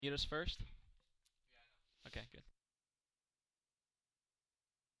Eat us first? Okay, good.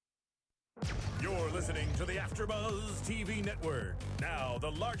 You're listening to the AfterBuzz TV Network, now the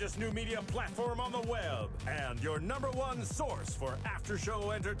largest new media platform on the web, and your #1 source for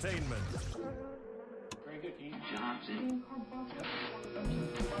after-show entertainment. Very good, Ian Johnson.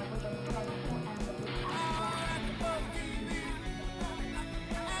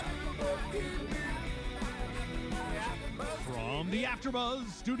 From the AfterBuzz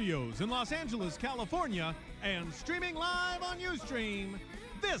Studios in Los Angeles, California, and streaming live on Ustream,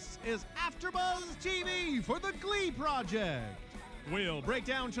 this is AfterBuzz TV for the Glee Project. We'll break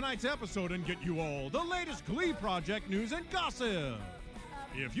down tonight's episode and get you all the latest Glee Project news and gossip.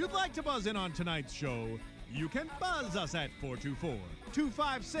 If you'd like to buzz in on tonight's show, you can buzz us at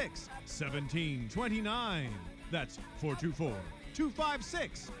 424-256-1729. That's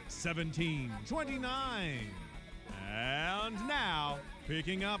 424-256-1729. And now,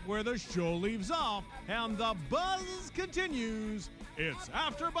 picking up where the show leaves off and the buzz continues, it's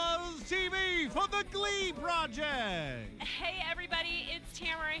AfterBuzz TV for the Glee Project. Hey everybody, it's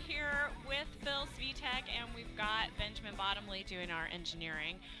Tamara here with Phil Svitek, and we've got Benjamin Bottomley doing our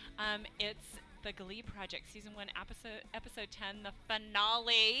engineering. It's the Glee Project, Season 1, Episode 10, the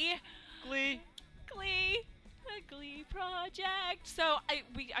finale. Glee. The Glee Project. So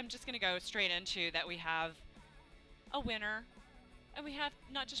I'm just going to go straight into that we have a winner, and we have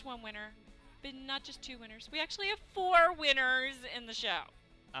not just one winner, but not just two winners. We actually have 4 winners in the show.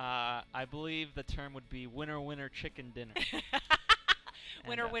 I believe the term would be winner, chicken dinner.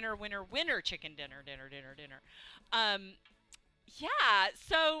 Winner, chicken dinner. Yeah,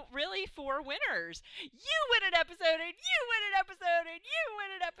 so really 4 winners. You win an episode, and you win an episode, and you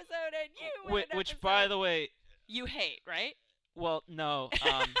win an episode, and you win an episode. Which, by the way... You hate, right? Well, no.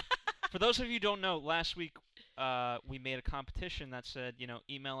 For those of you who don't know, last week we made a competition that said,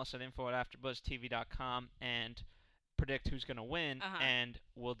 email us at info@afterbuzztv.com and predict who's going to win, and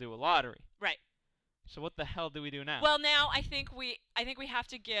we'll do a lottery. Right. So what the hell do we do now? Well, now I think we have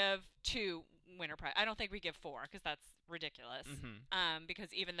to give 2 winner prize. I don't think we give 4 because that's ridiculous. Mm-hmm.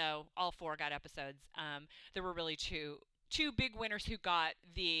 Because even though all 4 got episodes, there were really two big winners who got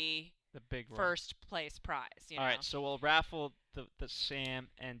the big first place prize. All right, so we'll raffle the Sam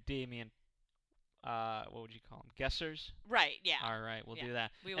and Damien. What would you call them? Guessers? Right, yeah. All right, we'll do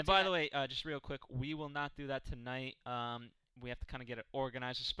that. We will and do by that. the way, just real quick, we will not do that tonight. We have to kind of get it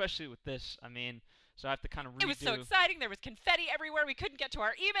organized, especially with this. I mean, so I have to kind of redo. It was so exciting. There was confetti everywhere. We couldn't get to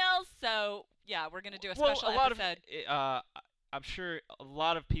our emails. So, yeah, we're going to do a special episode. I'm sure a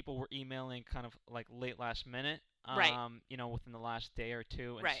lot of people were emailing kind of like late last minute. Right. Within the last day or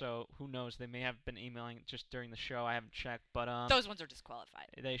two. And right. So, who knows? They may have been emailing just during the show. I haven't checked, but... Those ones are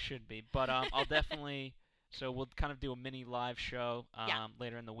disqualified. They should be. But I'll definitely... So we'll kind of do a mini live show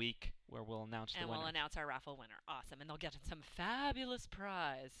later in the week where we'll announce the winner. And we'll announce our raffle winner. Awesome. And they'll get some fabulous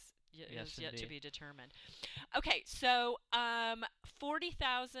prize. Yes, yet indeed. to be determined. Okay, so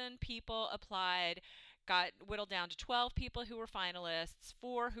 40,000 people applied, got whittled down to 12 people who were finalists,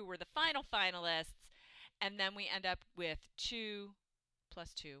 4 who were the final finalists, and then we end up with 2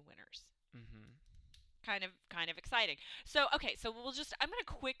 plus 2 winners. Mm-hmm. Kind of exciting. So, okay, so I'm going to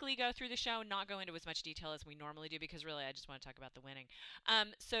quickly go through the show and not go into as much detail as we normally do because really I just want to talk about the winning.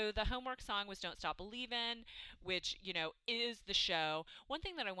 So the homework song was Don't Stop Believin', which, is the show. One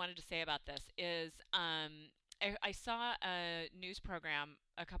thing that I wanted to say about this is I saw a news program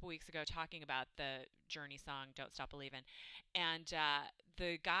a couple weeks ago talking about the Journey song Don't Stop Believin', and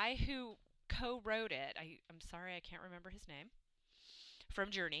the guy who co-wrote it, I'm sorry I can't remember his name,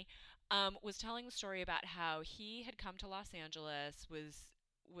 from Journey, was telling the story about how he had come to Los Angeles, was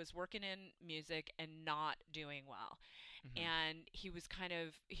working in music and not doing well. Mm-hmm. And he was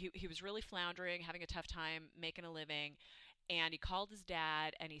he was really floundering, having a tough time making a living. And he called his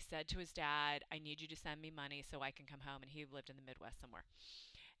dad and he said to his dad, I need you to send me money so I can come home. And he lived in the Midwest somewhere.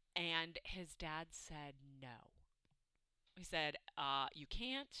 And his dad said no. He said, you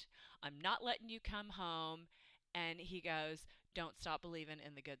can't. I'm not letting you come home. And he goes, don't stop believing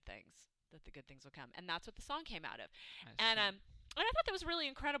in the good things, that the good things will come. And that's what the song came out of. And I thought that was really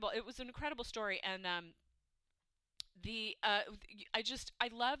incredible. It was an incredible story. And I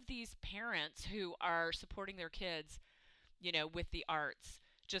love these parents who are supporting their kids, with the arts,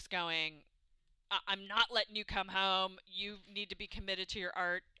 just going, I'm not letting you come home. You need to be committed to your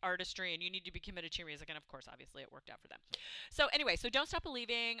artistry, and you need to be committed to your music. And of course, obviously, it worked out for them. So anyway, Don't Stop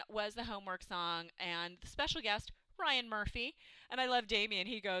Believing was the homework song, and the special guest, Ryan Murphy. And I love Damien.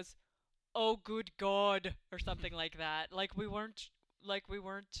 He goes, oh, good God, or something like that. Like we weren't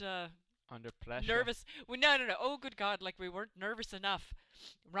under pressure. Nervous. No. Oh, good God, like we weren't nervous enough.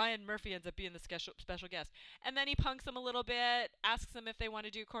 Ryan Murphy ends up being the special guest. And then he punks them a little bit, asks them if they want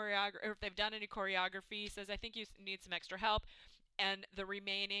to do choreography, or if they've done any choreography. He says, I think you need some extra help. And the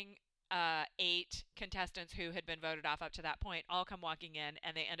remaining 8 contestants who had been voted off up to that point all come walking in,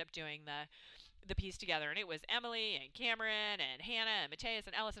 and they end up doing the piece together. And it was Emily and Cameron and Hannah and Mateus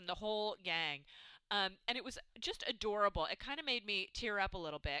and Ellison, the whole gang. And it was just adorable. It kind of made me tear up a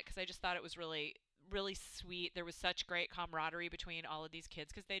little bit because I just thought it was really, really sweet. There was such great camaraderie between all of these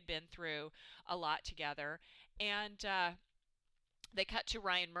kids because they'd been through a lot together. And they cut to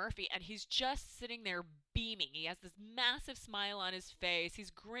Ryan Murphy, and he's just sitting there beaming. He has this massive smile on his face.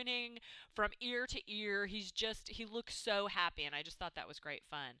 He's grinning from ear to ear. He looks so happy, and I just thought that was great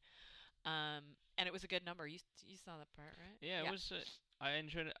fun. And it was a good number. You saw that part, right? Yeah, it was. I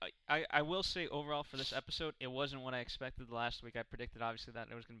enjoyed it. I will say overall for this episode, it wasn't what I expected last week. I predicted obviously that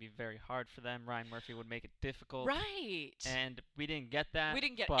it was going to be very hard for them. Ryan Murphy would make it difficult. Right. And we didn't get that. We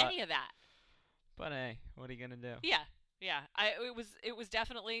didn't get any of that. But hey, what are you going to do? Yeah. Yeah. It was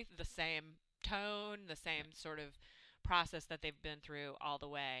definitely the same tone, the same sort of process that they've been through all the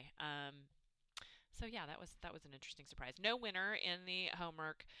way. So yeah, that was an interesting surprise. No winner in the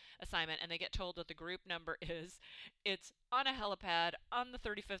homework assignment, and they get told what the group number is. It's on a helipad on the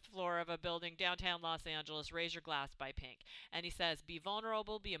 35th floor of a building downtown Los Angeles. Raise your glass by Pink. And he says, be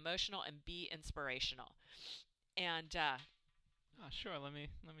vulnerable, be emotional, and be inspirational. And sure. Let me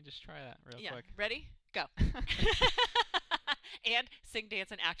just try that real quick. Ready? Go. And sing,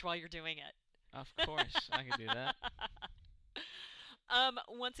 dance, and act while you're doing it. Of course, I can do that.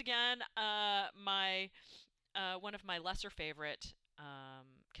 Once again, one of my lesser favorite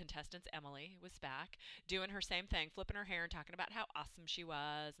contestants, Emily, was back doing her same thing, flipping her hair and talking about how awesome she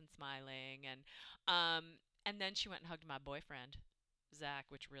was and smiling, and then she went and hugged my boyfriend, Zach,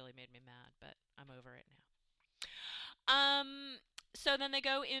 which really made me mad, but I'm over it now. So then they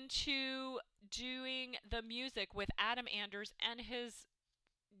go into doing the music with Adam Anders and his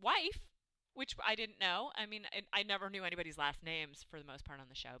wife, which I didn't know. I mean, I never knew anybody's last names for the most part on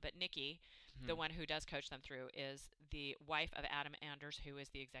the show. But Nikki, the one who does coach them through, is the wife of Adam Anders, who is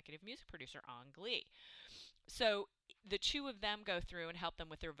the executive music producer on Glee. So the two of them go through and help them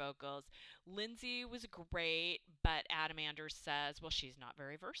with their vocals. Lindsay was great, but Adam Anders says, well, she's not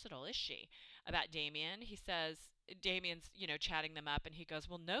very versatile, is she? About Damien, he says, Damien's, chatting them up, and he goes,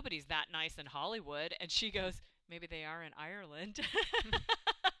 well, nobody's that nice in Hollywood. And she goes, maybe they are in Ireland.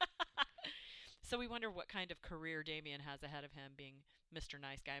 So we wonder what kind of career Damien has ahead of him, being Mr.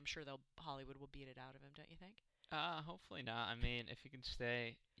 Nice Guy. I'm sure Hollywood will beat it out of him, don't you think? Hopefully not. I mean, if he can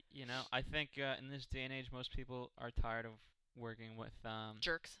stay, I think in this day and age, most people are tired of working with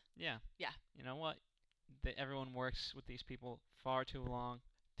jerks. Yeah. Yeah. You know what? Everyone works with these people far too long,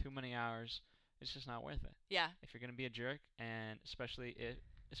 too many hours. It's just not worth it. Yeah. If you're gonna be a jerk, and especially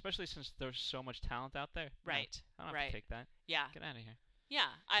since there's so much talent out there. Right. No, I don't have to take that. Yeah. Get out of here. Yeah,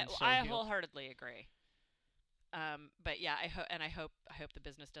 I wholeheartedly agree. But yeah, I hope the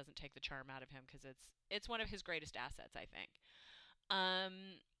business doesn't take the charm out of him, because it's one of his greatest assets, I think.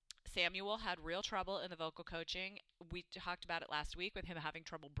 Samuel had real trouble in the vocal coaching. We talked about it last week with him having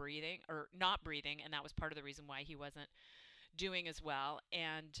trouble breathing or not breathing, and that was part of the reason why he wasn't doing as well.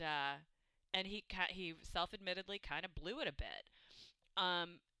 And he self-admittedly kind of blew it a bit.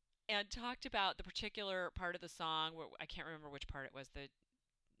 And talked about the particular part of the song where I can't remember which part it was, the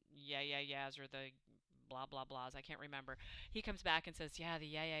yeahs or the blah blah blahs, I can't remember. He comes back and says, yeah, the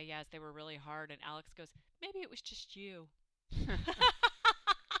yeahs, they were really hard. And Alex goes, maybe it was just you.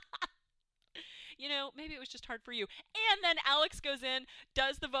 Maybe it was just hard for you. And then Alex goes in,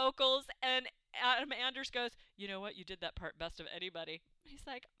 does the vocals, and Adam Anders goes, you know what, you did that part best of anybody. He's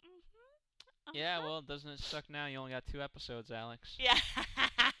like, yeah, well, doesn't it suck now? You only got 2 episodes, Alex. Yeah.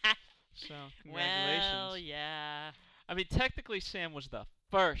 So, congratulations. Well, yeah. I mean, technically, Sam was the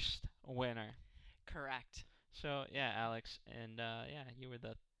first winner. Correct. So, yeah, Alex, and, you were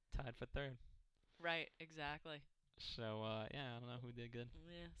tied for 3rd. Right, exactly. So, I don't know who did good.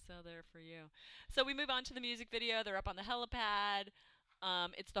 Yeah, so there for you. So we move on to the music video. They're up on the helipad.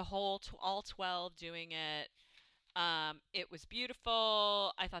 It's the whole, all 12 doing it. It was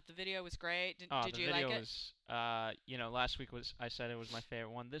beautiful. I thought the video was great. Did you like it? Was, last week I said it was my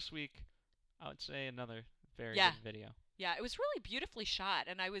favorite one. This week, I would say another very good video. Yeah, it was really beautifully shot,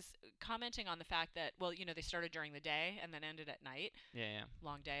 and I was commenting on the fact that, well, they started during the day and then ended at night. Yeah.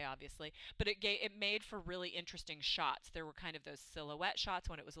 Long day, obviously. But it made for really interesting shots. There were kind of those silhouette shots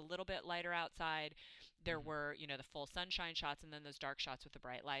when it was a little bit lighter outside. There were, the full sunshine shots, and then those dark shots with the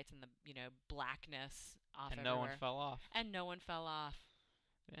bright lights and the, blackness off and everywhere. no one fell off. And no one fell off.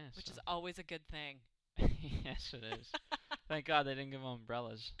 Yeah, which is always a good thing. Yes, it is. Thank God they didn't give them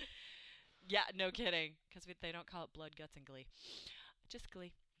umbrellas. Yeah, no kidding. Because they don't call it Blood, Guts, and Glee. Just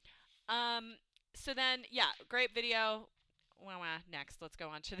Glee. So then, yeah, great video. Next, let's go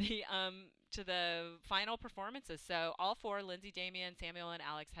on to the final performances. So all four, Lindsay, Damien, Samuel, and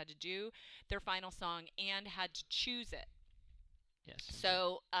Alex, had to do their final song and had to choose it. Yes.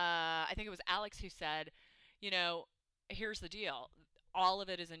 So I think it was Alex who said, here's the deal. All of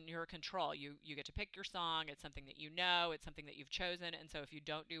it is in your control. You get to pick your song. It's something that you know. It's something that you've chosen. And so if you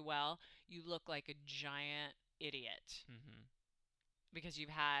don't do well, you look like a giant idiot. Mm-hmm. Because you've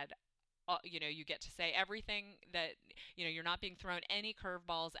had, you get to say everything that, you're not being thrown any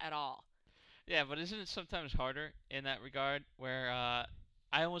curveballs at all. Yeah, but isn't it sometimes harder in that regard where I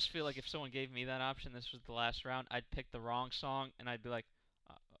almost feel like if someone gave me that option, this was the last round, I'd pick the wrong song and I'd be like,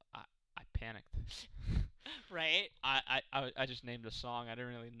 I panicked. Right? I just named a song. I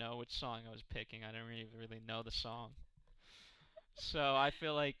didn't really know which song I was picking. I didn't really know the song. So I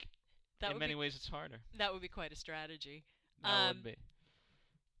feel like in many ways it's harder. That would be quite a strategy. That would be.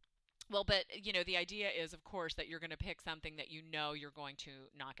 Well, but, the idea is, of course, that you're going to pick something that you're going to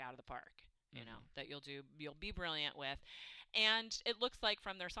knock out of the park, that you'll be brilliant with. And it looks like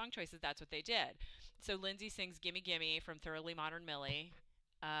from their song choices, that's what they did. So Lindsay sings Gimme Gimme from Thoroughly Modern Millie.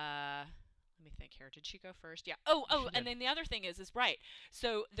 Let me think here. Did she go first? Yeah. Oh, and then the other thing is right.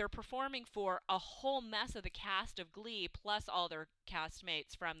 So they're performing for a whole mess of the cast of Glee, plus all their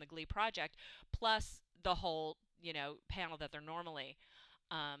castmates from the Glee project, plus the whole, panel that they're normally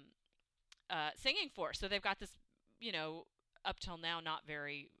singing for. So they've got this, up till now not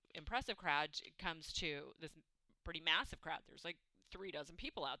very impressive crowd. It comes to this pretty massive crowd. There's like 36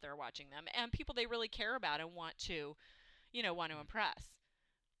 people out there watching them, and people they really care about and want to impress.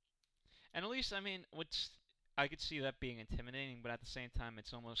 And at least, I mean, I could see that being intimidating, but at the same time,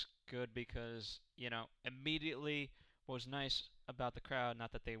 it's almost good because, immediately what was nice about the crowd,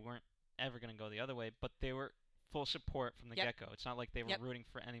 not that they weren't ever going to go the other way, but they were full support from the get-go. It's not like they were rooting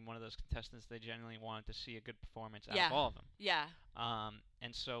for any one of those contestants. They genuinely wanted to see a good performance out of all of them. Yeah.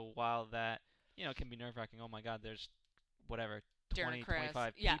 And so while that, can be nerve-wracking, oh my God, there's whatever, Darren 25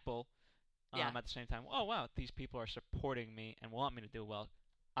 Criss. people at the same time. Oh, wow, these people are supporting me and want me to do well.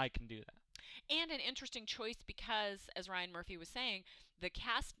 I can do that. And an interesting choice because, as Ryan Murphy was saying, the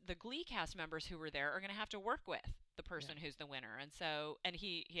Glee cast members who were there are going to have to work with the person who's the winner, and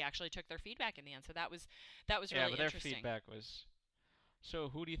he actually took their feedback in the end. So that was really interesting. Yeah, but their feedback was. So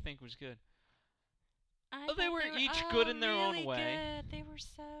who do you think was good? They were each good in their really own way. Good. They were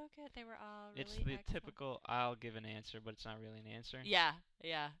so good. They were all really It's the excellent. typical I'll give an answer, but it's not really an answer. Yeah.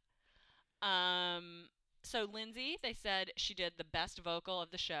 So Lindsay, they said she did the best vocal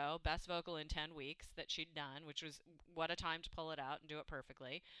of the show, best vocal in 10 weeks that she'd done, which was what a time to pull it out and do it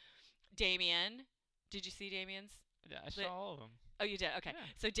perfectly. Damien, did you see Damien's? Yeah, I saw all of them. Oh, you did? Okay. Yeah.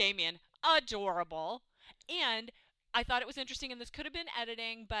 So Damien, adorable. And I thought it was interesting, and this could have been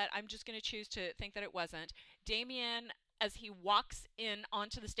editing, but I'm just going to choose to think that it wasn't. Damien, as he walks in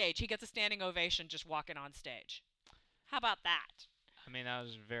onto the stage, he gets a standing ovation just walking on stage. How about that? I mean, that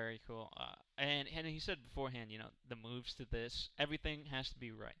was very cool. And he said beforehand, the moves to this, everything has to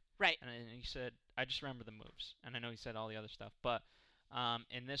be right. Right. And he said, I just remember the moves. And I know he said all the other stuff. But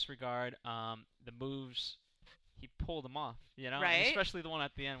in this regard, the moves, he pulled them off, Right. And especially the one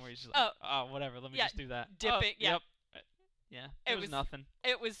at the end where he's like, oh whatever, let me just do that. Dipping, Yep. Yeah, it was nothing.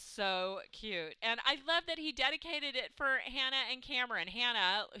 It was so cute. And I love that he dedicated it for Hannah and Cameron.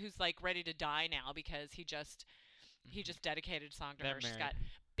 Hannah, who's like ready to die now because he just dedicated a song to her. Married. She's got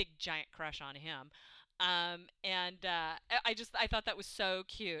big giant crush on him. I thought that was so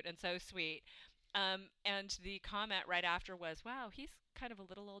cute and so sweet. And the comment right after was, wow, he's kind of a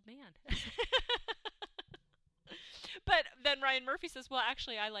little old man. But then Ryan Murphy says, well,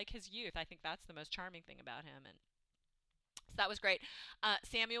 actually, I like his youth. I think that's the most charming thing about him. And so that was great.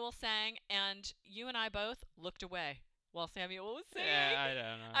 Samuel sang, and you and I both looked away while Samuel was singing. Yeah, I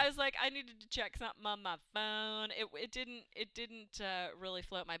don't know. I was like, I needed to check something on my phone. It didn't really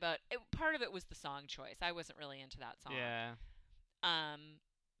float my boat. Part of it was the song choice. I wasn't really into that song. Yeah.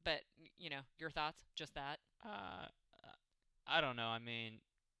 But your thoughts? Just that? I don't know. I mean,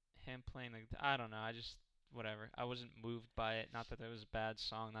 him playing I don't know. I just whatever. I wasn't moved by it. Not that it was a bad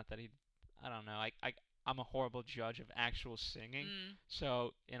song. Not that I don't know. I'm a horrible judge of actual singing.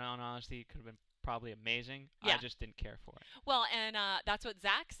 So, in all honesty, it could have been probably amazing. Yeah. I just didn't care for it. Well, and that's what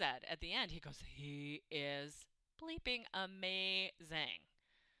Zach said at the end. He goes, he is bleeping amazing.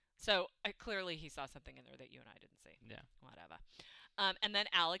 So clearly he saw something in there that you and I didn't see. Yeah. Whatever. And then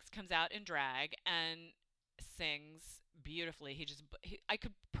Alex comes out in drag and sings beautifully. I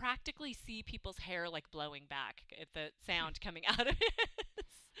could practically see people's hair like blowing back at the sound coming out of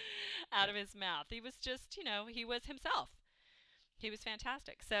his mouth. He was just, he was himself. He was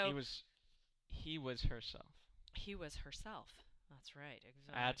fantastic. So he was herself. He was herself. That's right.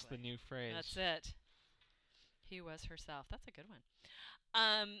 Exactly. That's the new phrase. That's it. He was herself. That's a good one.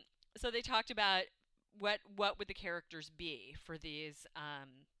 So they talked about what would the characters be for these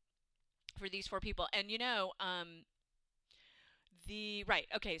 4 people, and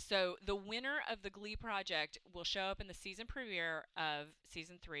so the winner of the Glee Project will show up in the season premiere of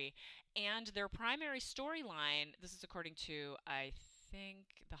season 3, and their primary storyline, this is according to, I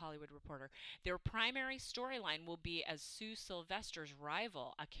think, The Hollywood Reporter, their primary storyline will be as Sue Sylvester's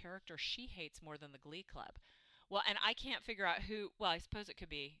rival, a character she hates more than the Glee Club. Well, and I can't figure out who, well, I suppose it could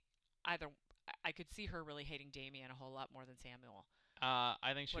be either. I could see her really hating Damien a whole lot more than Samuel. I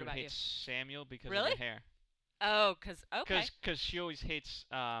think she What would about hate you? Samuel because Really? of the hair. Oh, okay. Because she always hates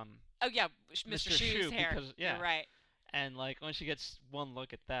Oh yeah, Mr. Shue's Shue hair. because You're right. and like when she gets one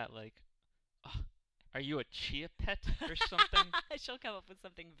look at that, like, are you a chia pet or something? She'll come up with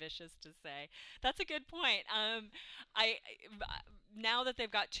something vicious to say. That's a good point. I now that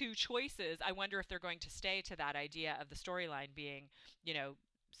they've got 2 choices, I wonder if they're going to stay to that idea of the storyline being,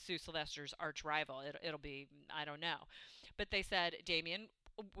 Sue Sylvester's arch rival. It'll be, I don't know. But they said Damien,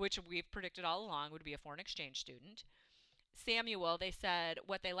 which we've predicted all along, would be a foreign exchange student. Samuel, they said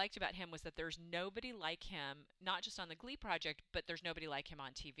what they liked about him was that there's nobody like him, not just on the Glee Project, but there's nobody like him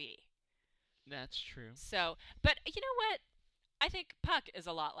on TV. That's true. So, but you know what? I think Puck is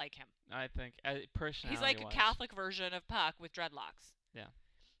a lot like him. I think personality. He's like a Catholic version of Puck with dreadlocks. Yeah.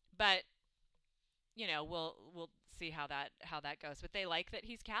 But we'll see how that goes. But they like that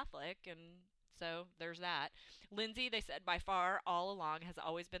he's Catholic, and so there's that. Lindsay, they said, by far all along has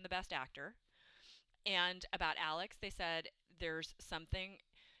always been the best actor. And about Alex, they said there's something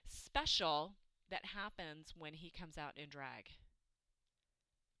special that happens when he comes out in drag.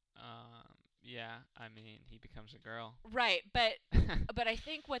 Yeah, I mean, he becomes a girl. Right, but I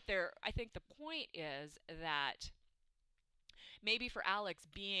think the point is that maybe for Alex,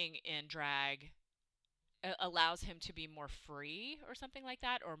 being in drag allows him to be more free or something like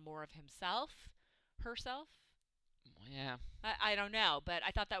that, or more of herself. Yeah. I don't know, but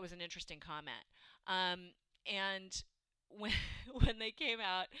I thought that was an interesting comment. And when they came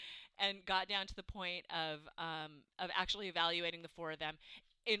out and got down to the point of actually evaluating the 4 of them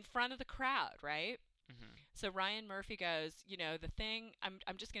in front of the crowd, right? Mm-hmm. So Ryan Murphy goes, the thing,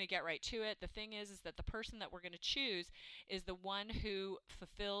 I'm just going to get right to it. The thing is that the person that we're going to choose is the one who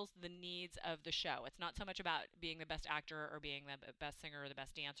fulfills the needs of the show. It's not so much about being the best actor or being the best singer or the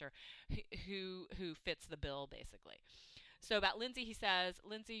best dancer, who fits the bill, basically. So about Lindsay, he says,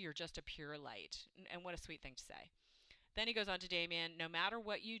 Lindsay, you're just a pure light. And what a sweet thing to say. Then he goes on to Damien, no matter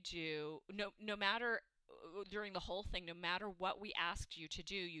what you do, no matter during the whole thing, no matter what we asked you to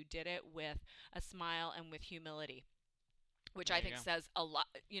do, you did it with a smile and with humility, which I think says a lot.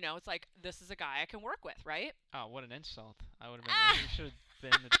 It's like, this is a guy I can work with, right? Oh, what an insult. I would have been like, you should have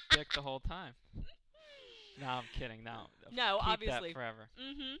been the dick the whole time. No, I'm kidding. No, keep obviously. That forever.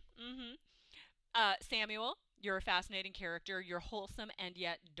 Samuel, you're a fascinating character. You're wholesome and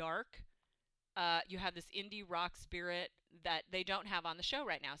yet dark. You have this indie rock spirit that they don't have on the show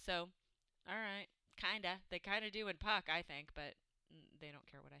right now. So, all right. Kinda. They kinda do in Puck, I think, but they don't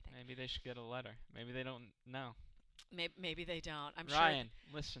care what I think. Maybe they should get a letter. Maybe they don't know. Maybe they don't. I'm Ryan,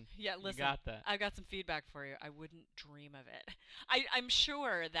 sure. listen. Yeah, listen. You got that. I've got some feedback for you. I wouldn't dream of it. I'm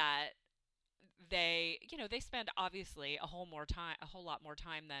sure that they spend obviously a whole lot more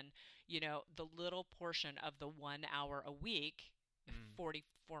time than, the little portion of the 1 hour a week,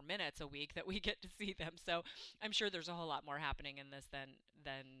 44 minutes a week that we get to see them. So I'm sure there's a whole lot more happening in this than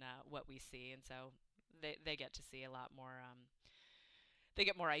what we see, and so they get to see a lot more. They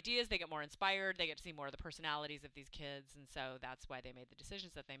get more ideas, they get more inspired, they get to see more of the personalities of these kids, and so that's why they made the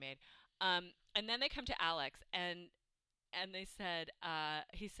decisions that they made. And then they come to Alex, and they said,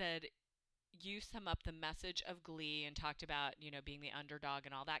 he said, you sum up the message of Glee and talked about, being the underdog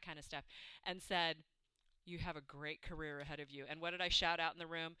and all that kind of stuff, and said, you have a great career ahead of you. And what did I shout out in the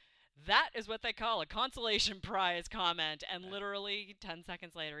room? That is what they call a consolation prize comment. And literally 10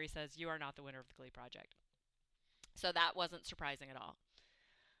 seconds later, he says, you are not the winner of the Glee Project. So that wasn't surprising at all.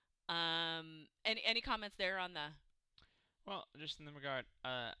 Any comments there on the... Well, just in the regard,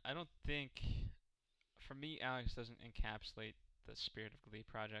 I don't think, for me, Alex doesn't encapsulate the spirit of Glee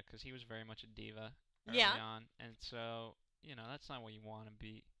Project, because he was very much a diva early on. And so, that's not what you want to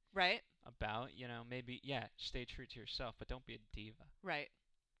be. Right. About, maybe, stay true to yourself, but don't be a diva. Right.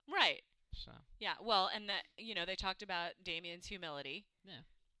 So. Yeah, well, and that they talked about Damien's humility. Yeah,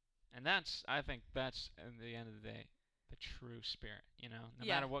 and I think that's at the end of the day the true spirit. No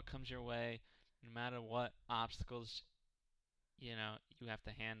matter what comes your way, no matter what obstacles, you have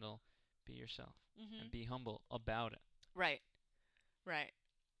to handle, be yourself and be humble about it. Right.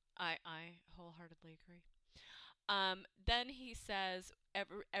 I wholeheartedly agree. Then he says,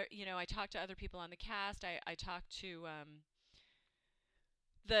 I talked to other people on the cast. I talked to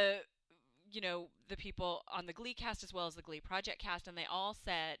the people on the Glee cast as well as the Glee Project cast, and they all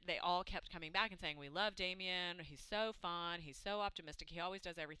kept coming back and saying, we love Damien. He's so fun. He's so optimistic. He always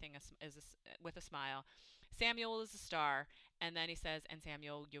does everything with a smile. Samuel is a star. And then he says, and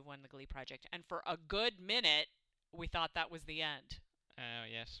Samuel, you've won the Glee Project. And for a good minute, we thought that was the end. Oh,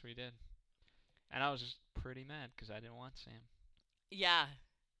 yes, we did. And I was just pretty mad because I didn't want Sam. Yeah.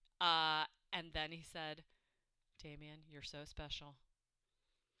 And then he said, Damien, you're so special.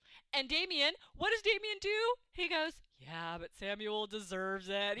 And Damien, what does Damien do? He goes, yeah, but Samuel deserves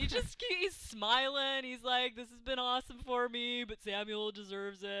it. He's smiling. He's like, this has been awesome for me, but Samuel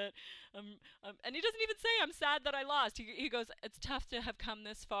deserves it. And he doesn't even say, I'm sad that I lost. He goes, it's tough to have come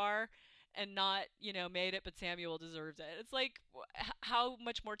this far and not, made it, but Samuel deserves it. It's like, how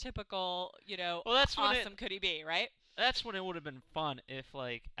much more typical, awesome could he be, right? That's when it would have been fun if,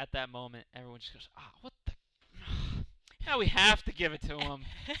 like, at that moment, everyone just goes, what the... Now we have to give it to him.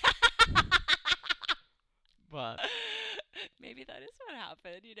 But maybe that is what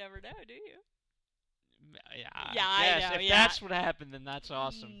happened. You never know, do you? Yeah, I know. If that's what happened, then that's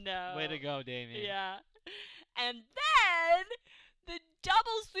awesome. No. Way to go, Damien. Yeah. And then the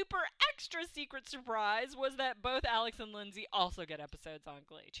double super extra secret surprise was that both Alex and Lindsay also get episodes on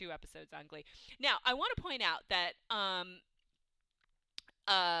Glee. 2 episodes on Glee. Now, I want to point out that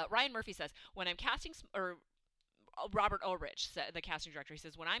Ryan Murphy says, when I'm casting... Robert Ulrich, the casting director, he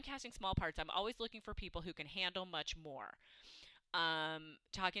says, when I'm casting small parts, I'm always looking for people who can handle much more.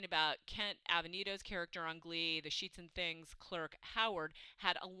 Talking about Kent Avenito's character on Glee, the Sheets and Things clerk Howard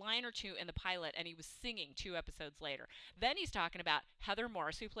had a line or 2 in the pilot, and he was singing 2 episodes later. Then he's talking about Heather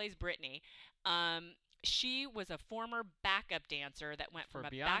Morris, who plays Brittany. She was a former backup dancer that went from a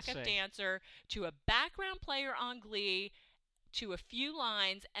backup dancer to a background player on Glee, to a few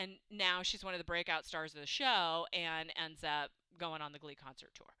lines, and now she's one of the breakout stars of the show and ends up going on the Glee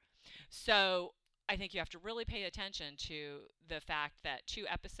concert tour. So I think you have to really pay attention to the fact that 2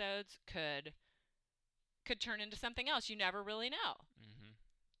 episodes could turn into something else. You never really know. Mm-hmm.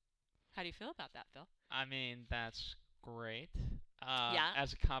 How do you feel about that, Phil? I mean, that's great. Yeah.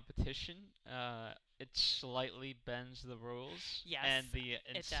 As a competition, it slightly bends the rules. Yes, and the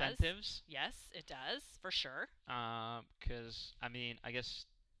incentives. Yes, it does, for sure. Because, I mean, I guess,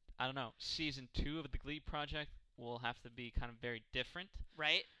 I don't know, season 2 of the Glee Project will have to be kind of very different.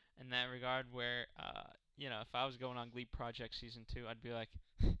 Right. In that regard, where, if I was going on Glee Project season 2, I'd be like,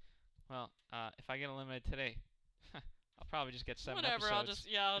 well, if I get eliminated today, I'll probably just get 7 Whatever, episodes.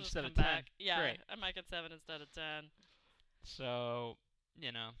 I'll just instead come of 10. back. Yeah, Great. I might get 7 instead of 10. So,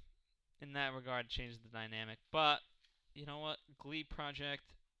 in that regard, it changes the dynamic. But, you know what? Glee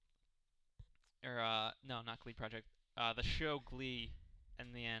Project, no, not Glee Project. The show Glee,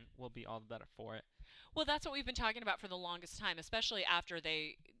 in the end, will be all the better for it. Well, that's what we've been talking about for the longest time, especially after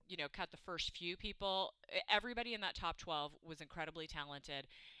they, cut the first few people. Everybody in that top 12 was incredibly talented,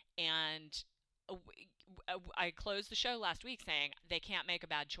 and I closed the show last week saying they can't make a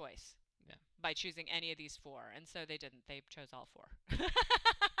bad choice. By choosing any of these 4, and so they didn't. They chose all 4.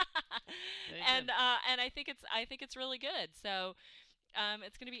 And I think it's really good. So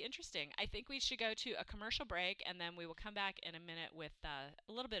it's going to be interesting. I think we should go to a commercial break, and then we will come back in a minute with a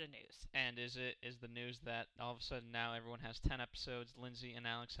little bit of news. And is the news that all of a sudden now everyone has 10 episodes? Lindsay and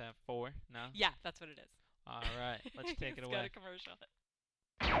Alex have 4 now? Yeah, that's what it is. All right, let's take it away. Let's go to commercial.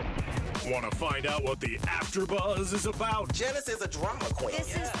 Want to find out what the AfterBuzz is about? Janice is a drama queen.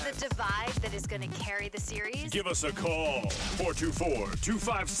 This is the divide that is going to carry the series. Give us a call.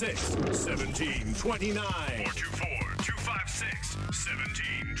 424-256-1729.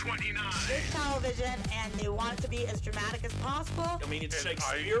 424-256-1729. It's television, and they want it to be as dramatic as possible. I mean, it's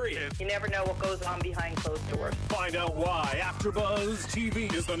Shakespearean. You never know what goes on behind closed doors. Find out why AfterBuzz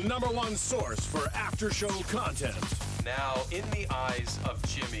TV is the #1 source for after-show content. Now, in the eyes of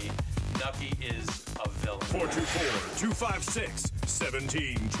Jimmy, Nucky is a villain.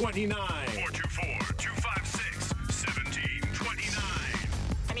 424-256-1729.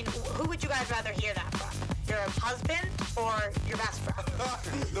 424-256-1729. I mean, who would you guys rather hear that from? Your husband or your best friend?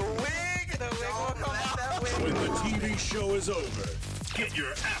 The wig will come out. When the TV show is over, get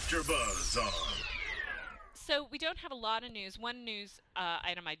your AfterBuzz on. So we don't have a lot of news. One news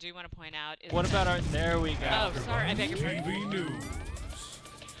item I do want to point out is... What about our... There we go. Oh, sorry. I beg your pardon. TV news.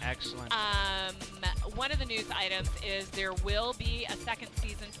 Excellent. One of the news items is there will be a second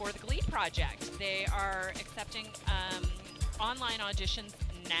season for the Glee Project. They are accepting online auditions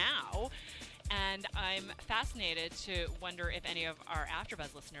now, and I'm fascinated to wonder if any of our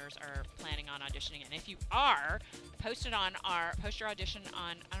AfterBuzz listeners are planning on auditioning. And if you are, post your audition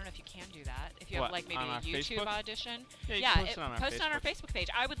on. I don't know if you can do that. If you have like maybe a YouTube Facebook? audition. Yeah, you can post it on our Facebook page.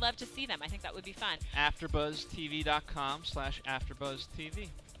 I would love to see them. I think that would be fun. AfterBuzzTV.com/AfterBuzzTV.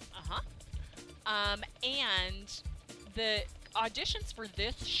 And the auditions for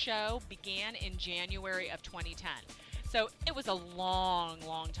this show began in January of 2010. So it was a long,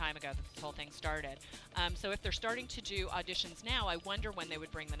 long time ago that this whole thing started. So if they're starting to do auditions now, I wonder when they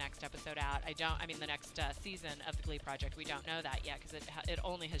would bring the next episode out. The next season of the Glee Project. We don't know that yet because it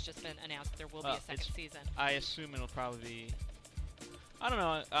only has just been announced there will be a second season. I assume it'll probably be... I don't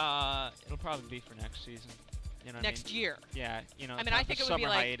know. It'll probably be for next season. You know what next year. Yeah, I think it would be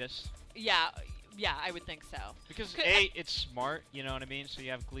like hiatus. Yeah, I would think so. Because it's smart, you know what I mean? So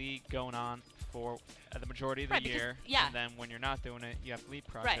you have Glee going on for the majority of the year, and then when you're not doing it, you have Glee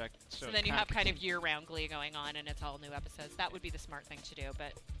Project. Right. So then you have kind of year-round Glee going on, and it's all new episodes. That would be the smart thing to do,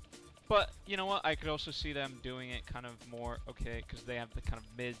 but... But you know what? I could also see them doing it kind of more, because they have the kind of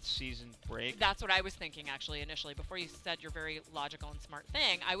mid-season break. That's what I was thinking, actually, initially. Before you said your very logical and smart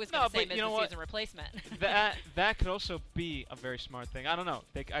thing, I was going to say mid-season replacement. that could also be a very smart thing. I don't know.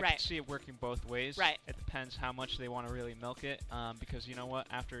 I could see it working both ways. Right. It depends how much they want to really milk it, because you know what?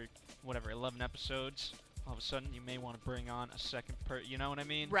 After, 11 episodes, all of a sudden you may want to bring on a second you know what I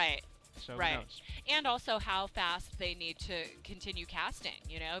mean? Right. So who knows? And also how fast they need to continue casting,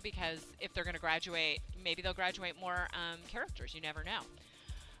 because if they're going to graduate, maybe they'll graduate more characters. You never know.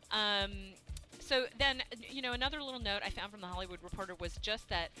 So then, another little note I found from the Hollywood Reporter was just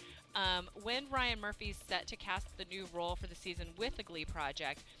that when Ryan Murphy's set to cast the new role for the season with the Glee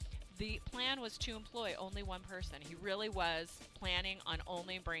Project, the plan was to employ only one person. He really was planning on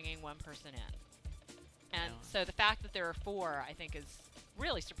only bringing one person in. And so the fact that there are 4, I think, is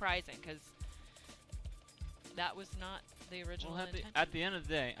really surprising because that was not the original intention. At the end of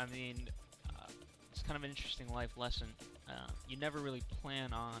the day, it's kind of an interesting life lesson. You never really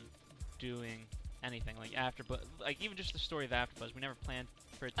plan on doing anything even just the story of AfterBuzz. We never planned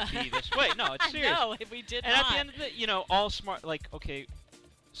for it to be this way. No, it's serious. No, we did not. And at the end of it, all smart.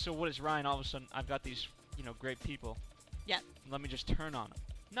 So what is Ryan? All of a sudden, I've got these, great people. Yeah. Let me just turn on them.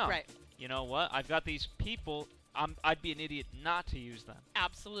 No. Right. You know what? I've got these people. I'd be an idiot not to use them.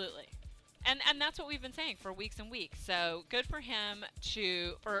 Absolutely. And that's what we've been saying for weeks and weeks. So good for him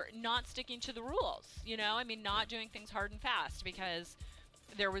for not sticking to the rules. Not doing things hard and fast because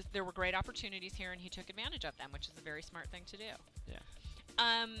there were great opportunities here and he took advantage of them, which is a very smart thing to do. Yeah.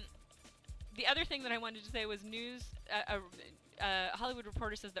 The other thing that I wanted to say was news. Hollywood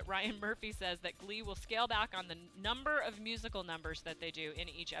Reporter says that Ryan Murphy says that Glee will scale back on the number of musical numbers that they do in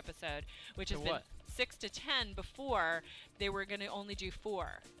each episode, which has been 6 to 10 before. They were going to only do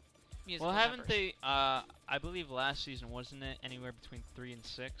 4 musical numbers. Haven't they, I believe last season, wasn't it anywhere between 3 and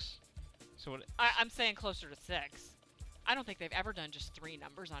 6? So I'm saying closer to 6. I don't think they've ever done just 3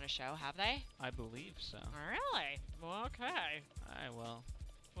 numbers on a show, have they? I believe so. Really? Well, okay.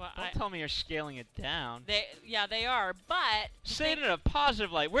 Don't tell me you're scaling it down. They are, but... Say it in a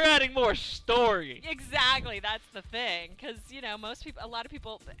positive light. We're adding more story. Exactly, that's the thing. Because, a lot of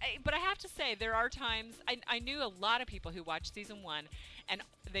people... But I have to say, there are times... I knew a lot of people who watched season 1, and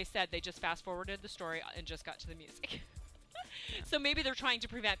they said they just fast-forwarded the story and just got to the music. So maybe they're trying to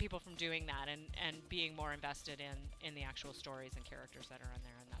prevent people from doing that and being more invested in the actual stories and characters that are in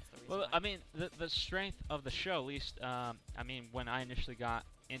there, and that's the reason why. The strength of the show, at least, when I initially got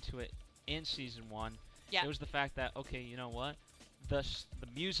into it in season 1, it was the fact that, okay, you know what? The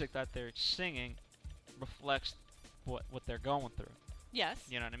music that they're singing reflects what they're going through. Yes.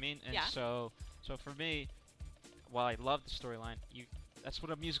 You know what I mean? And so for me, while I love the storyline, that's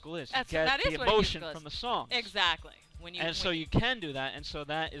what a musical is. You get the emotion from the songs. Exactly. So you can do that, and so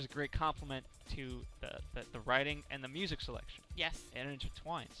that is a great compliment to the writing and the music selection. Yes. And it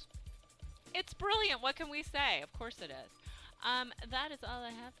intertwines. It's brilliant. What can we say? Of course it is. That is all I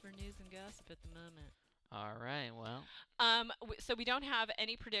have for news and gossip at the moment. All right, well. So we don't have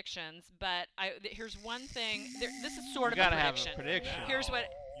any predictions, but here's one thing. This is sort of a prediction. Gotta have a prediction. Here's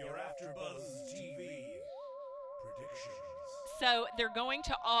what... Your AfterBuzz TV predictions. So they're going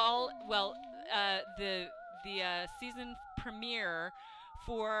to all... Well, the season premiere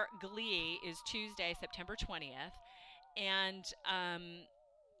for Glee is Tuesday, September 20th. And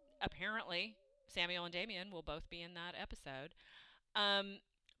apparently Samuel and Damien will both be in that episode.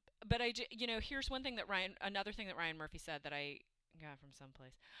 But here's another thing that Ryan Murphy said that I got from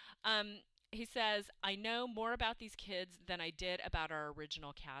someplace. He says, I know more about these kids than I did about our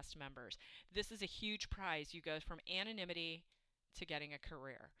original cast members. This is a huge prize. You go from anonymity to getting a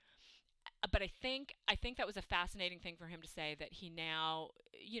career. But I think that was a fascinating thing for him to say, that he now,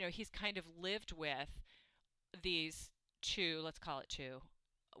 he's kind of lived with these two, let's call it two,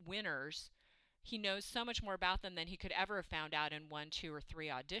 winners. He knows so much more about them than he could ever have found out in 1, 2, or 3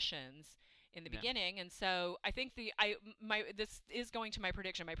 auditions in the beginning. And so I think this is going to my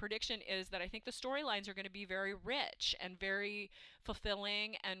prediction. My prediction is that I think the storylines are going to be very rich and very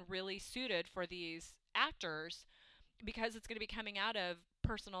fulfilling and really suited for these actors, because it's going to be coming out of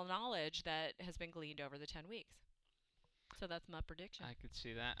personal knowledge that has been gleaned over the 10 weeks. So that's my prediction. I could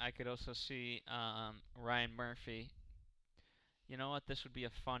see that. I could also see Ryan Murphy. You know what? This would be a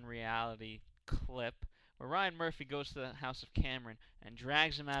fun reality clip where Ryan Murphy goes to the house of Cameron and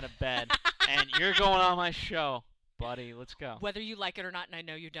drags him out of bed, and you're going on my show, buddy. Let's go. Whether you like it or not, and I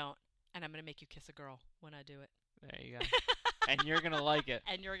know you don't, and I'm going to make you kiss a girl when I do it. There you go. And you're going to like it.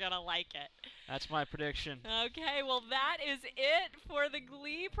 And you're going to like it. That's my prediction. Okay, well, that is it for the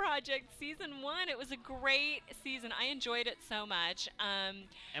Glee Project Season 1. It was a great season. I enjoyed it so much.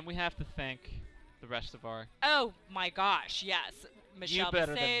 And we have to thank the rest of our... Oh, my gosh, yes. Michelle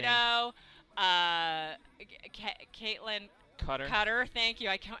Macedo, Caitlin Cutter, thank you.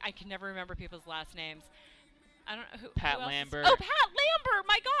 I can never remember people's last names. I don't know who. Pat who Lambert. Oh, Pat Lambert!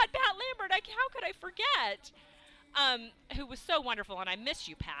 My God, Pat Lambert! How could I forget? Who was so wonderful, and I miss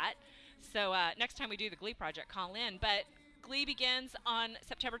you, Pat. So next time we do the Glee Project, call in. But Glee begins on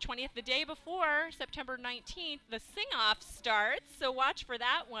September 20th, the day before September 19th. The sing-off starts, so watch for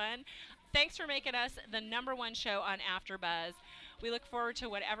that one. Thanks for making us the #1 show on AfterBuzz. We look forward to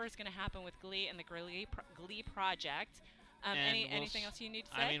whatever is going to happen with Glee and the Glee Project. Anything else you need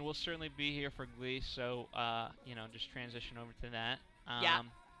to say? I mean, we'll certainly be here for Glee, so just transition over to that. Yeah.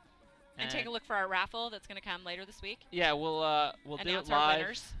 And take a look for our raffle that's going to come later this week. Yeah, we'll do it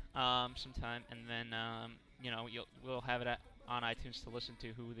live sometime, and then we'll have it on iTunes to listen to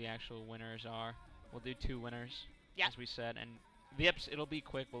who the actual winners are. We'll do 2 winners, as we said, and the episode, it'll be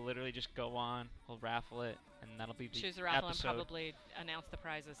quick. We'll literally just go on, we'll raffle it, and that'll be the choose the raffle episode. And probably announce the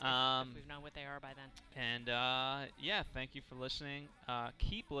prizes if we've known what they are by then. And thank you for listening.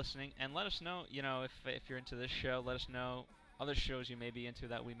 Keep listening, and let us know. If you're into this show, let us know other shows you may be into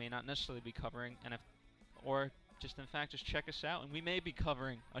that we may not necessarily be covering, and just check us out, and we may be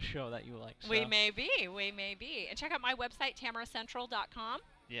covering a show that you like. So. We may be. And check out my website, tamaracentral.com.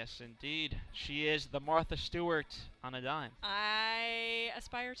 Yes, indeed. She is the Martha Stewart on a dime. I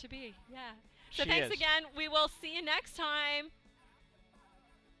aspire to be, yeah. So thanks again. We will see you next time.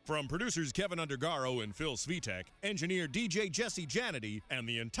 From producers Kevin Undergaro and Phil Svitek, engineer DJ Jesse Janity, and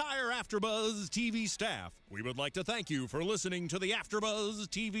the entire AfterBuzz TV staff, we would like to thank you for listening to the AfterBuzz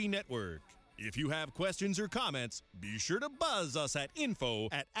TV network. If you have questions or comments, be sure to buzz us at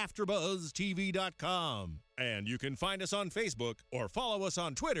info@AfterBuzzTV.com. And you can find us on Facebook or follow us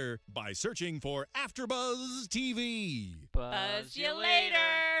on Twitter by searching for AfterBuzz TV. Buzz you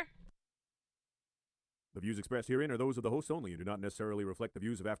later! The views expressed herein are those of the hosts only and do not necessarily reflect the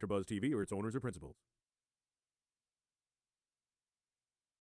views of AfterBuzz TV or its owners or principals.